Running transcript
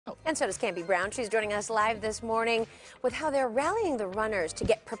And so does Cambi Brown. She's joining us live this morning with how they're rallying the runners to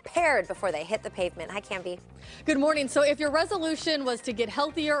get prepared before they hit the pavement. Hi, Cambi. Good morning. So if your resolution was to get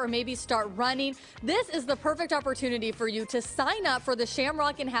healthier or maybe start running, this is the perfect opportunity for you to sign up for the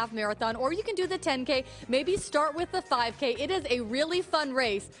Shamrock'n Half Marathon, or you can do the 10K, maybe start with the 5K. It is a really fun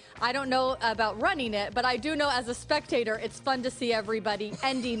race. I don't know about running it, but I do know as a spectator, it's fun to see everybody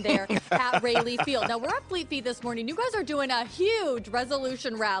ending there at Rayleigh Field. Now, we're at Fleet Feet this morning. You guys are doing a huge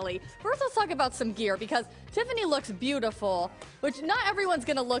resolution rally. First, let's talk about some gear, because Tiffany looks beautiful, which not everyone's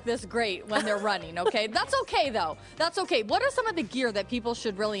going to look this great when they're running, okay? That's okay, though. That's okay. What are some of the gear that people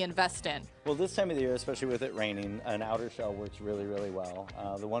should really invest in? Well, this time of the year, especially with it raining, an outer shell works really, really well.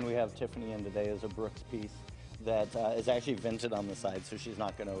 The one we have Tiffany in today is a Brooks piece that is actually vented on the side, so she's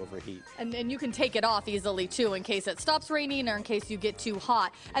not going to overheat. And you can take it off easily, too, in case it stops raining or in case you get too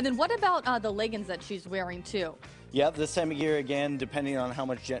hot. And then what about the leggings that she's wearing, too? Yeah, this time of year, again, depending on how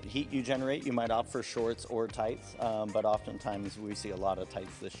much heat you generate, you might opt for shorts or tights, but oftentimes we see a lot of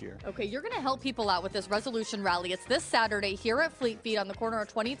tights this year. Okay, you're going to help people out with this resolution rally. It's this Saturday here at Fleet Feet on the corner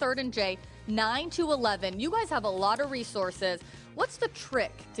of 23rd and J, 9 to 11. You guys have a lot of resources. What's the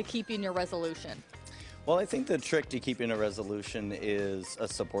trick to keeping your resolution? Well, I think the trick to keeping a resolution is a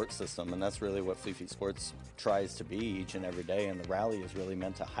support system, and that's really what Fleet Feet Sports tries to be each and every day, and the rally is really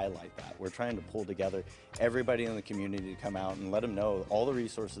meant to highlight that. We're trying to pull together everybody in the community to come out and let them know all the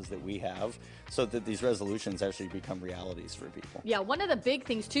resources that we have so that these resolutions actually become realities for people. Yeah, one of the big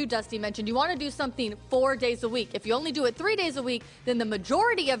things, too, Dusty mentioned, you want to do something 4 days a week. If you only do it 3 days a week, then the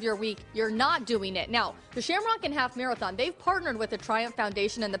majority of your week, you're not doing it. Now, the Shamrock'n Half Marathon, they've partnered with the Triumph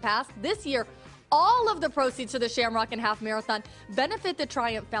Foundation in the past. This year, all of the proceeds to the Shamrock'n Half Marathon benefit the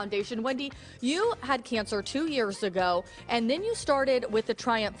Triumph Foundation. Wendy, you had cancer 2 years ago, and then you started with the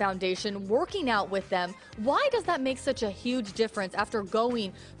Triumph Foundation, working out with them. Why does that make such a huge difference after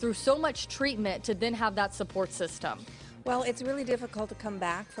going through so much treatment to then have that support system? Well, it's really difficult to come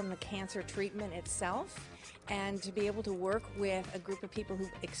back from the cancer treatment itself, and to be able to work with a group of people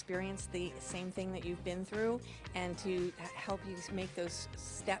who've experienced the same thing that you've been through, and to help you make those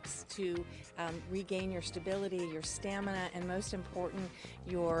steps to regain your stability, your stamina, and most important,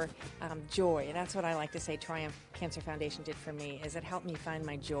 your joy. And that's what I like to say Triumph Cancer Foundation did for me, is it helped me find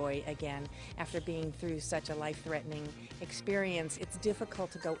my joy again after being through such a life-threatening experience. It's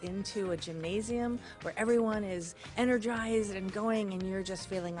difficult to go into a gymnasium where everyone is energized and going, and you're just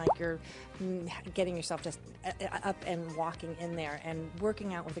feeling like you're getting yourself just up and walking in there, and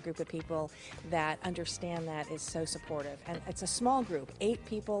working out with a group of people that understand that is so supportive. And it's a small group, 8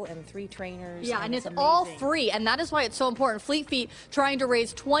 people and 3 trainers. Yeah, and it's all free, and that is why it's so important. Fleet Feet trying to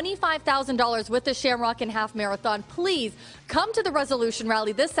raise $25,000 with the Shamrock'n Half Marathon. Please come to the resolution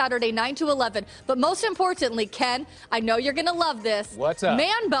rally this Saturday, 9 to 11. But most importantly, Ken, I know you're going to love this. What's up?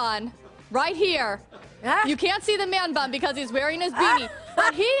 Man bun right here. You can't see the man bun because he's wearing his beanie,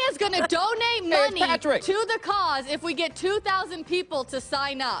 but he is going to donate money to the cause if we get 2,000 people to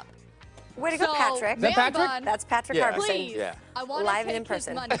sign up. Way to go, Patrick. Is that Patrick? That's Patrick Yeah. Harbison. Please, Yeah. I want Live to and take in his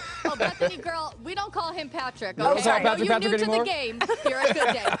person. money. Oh, Bethany, girl, we don't call him Patrick. No, Okay? sorry. I know you're Patrick new to anymore? the game here at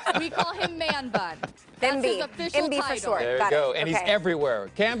Good Day. We call him Man Bun. That's his MB. official MB for title. short. There you Got go. it. And Okay. he's everywhere.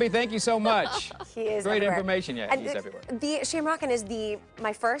 Cambi, thank you so much. He is Great everywhere. information. Yeah, And he's everywhere. The Shamrock'n is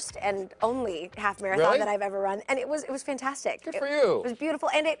my first and only half marathon Really? that I've ever run, and it was fantastic. Good for you. It was beautiful,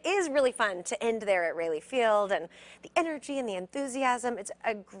 and it is really fun to end there at Rayleigh Field, and the energy and the enthusiasm. It's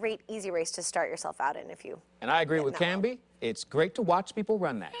a great, easy race to start yourself out in if you. And I agree with No. Cambi. It's great to watch people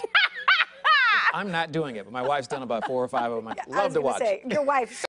run that. I'm not doing it, but my wife's done about 4 or 5 of them. I I love was to gonna watch. say, your wife.